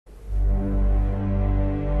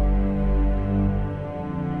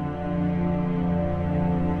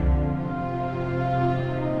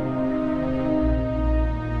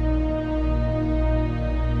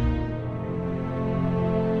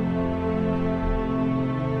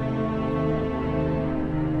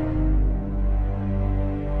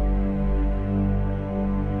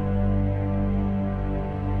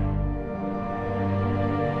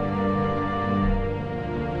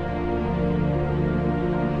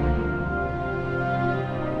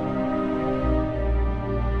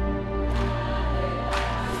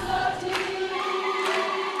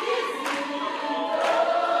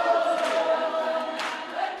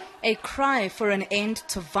cry for an end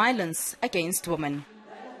to violence against women.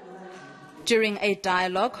 During a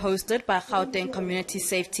dialogue hosted by Gauteng Community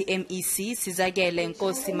Safety MEC Sizakele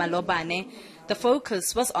Nkosi-Malobane, the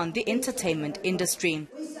focus was on the entertainment industry.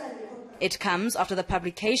 It comes after the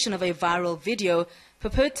publication of a viral video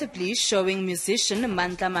purportedly showing musician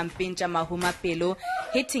Mandla Mampintsha Mahumapelo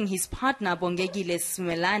hitting his partner Bongegile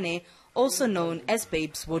Smelane, also known as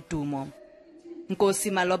Babes Wodumo.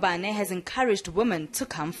 Nkosi-Malobane has encouraged women to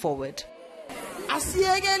come forward. Blue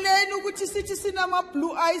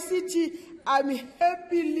ICT, I'm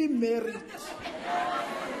happily married.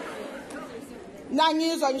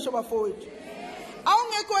 Nangizwa ngisho bafowethu.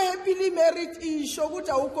 Awungekho happily married isho ukuthi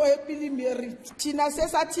awukho happily married. Thina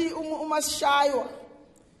sesathi uma sishaywa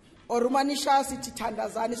or uma nishaya sithi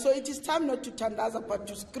thandazani. So it is time not to thandaza but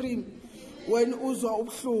to scream when uzwa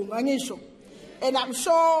ubuhlungu angisho. And I'm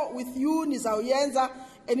sure with you nizawuyenza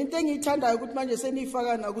anything ngithandayo ukuthi manje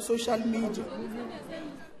senifaka na ku social media.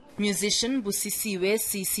 Musician Busisiwe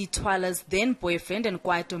Sisi Twala's then boyfriend and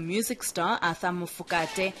Kwaito music star Arthur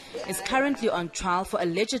Mufukate is currently on trial for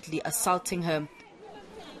allegedly assaulting her.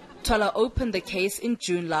 Twala opened the case in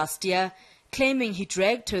June last year, claiming he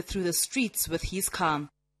dragged her through the streets with his car.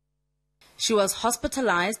 She was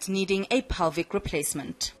hospitalized, needing a pelvic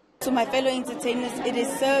replacement. To my fellow entertainers, it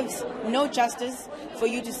serves no justice for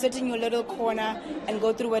you to sit in your little corner and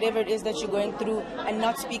go through whatever it is that you're going through and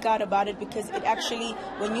not speak out about it, because it actually,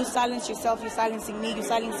 when you silence yourself, you're silencing me, you're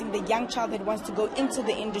silencing the young child that wants to go into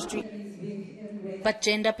the industry. But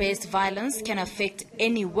gender-based violence can affect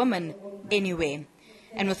any woman, anywhere.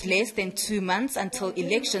 And with less than 2 months until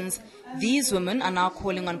elections, these women are now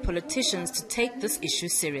calling on politicians to take this issue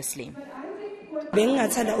seriously.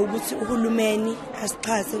 Bengathanda ukuthi uhulumeni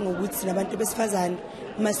asiqhase ngokuthi labantu besifazane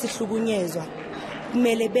masihlukunyezwa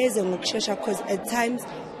kumele beze ngokusheshsha, because at times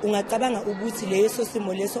ungacabanga ukuthi leso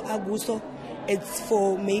simo leso akuso it's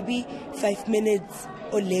for maybe 5 minutes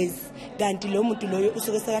or less, kanti lo muntu loyo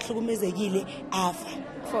usuke sekahlukumezekile afa.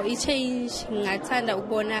 For a change ngathanda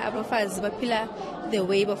ukubona abafazi baphila the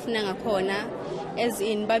way bafuna ngakhona, as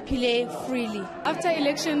in baphile freely. After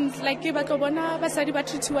elections, like batlobona basadi ba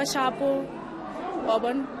treatiwa sharpo.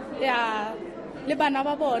 Yeah, le bana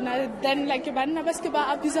ba bona, then like banna ba ske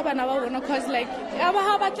ba abuse bana ba bona, cause like aba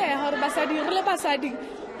ha batla hore basadi re le basadi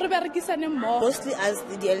re berekisane mmogo. Mostly as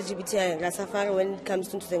the LGBTI safari when it comes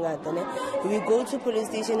to the ngata, we go to police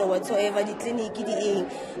station or whatsoever, the clinic,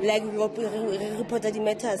 like we reported the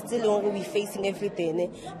matter, still we facing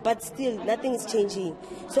everything, but still nothing is changing.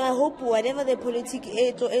 So I hope whatever the politics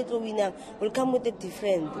winner will come with a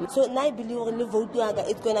different. So now I believe the vote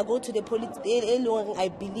it's gonna go to the politics. I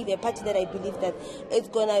believe a party that I believe that it's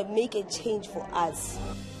gonna make a change for us.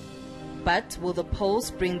 But will the polls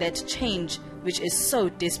bring that change which is so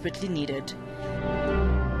desperately needed?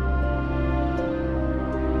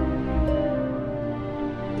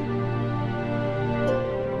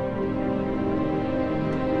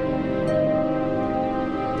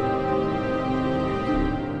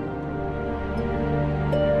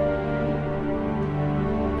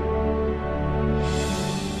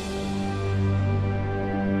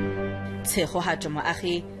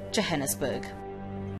 Johannesburg.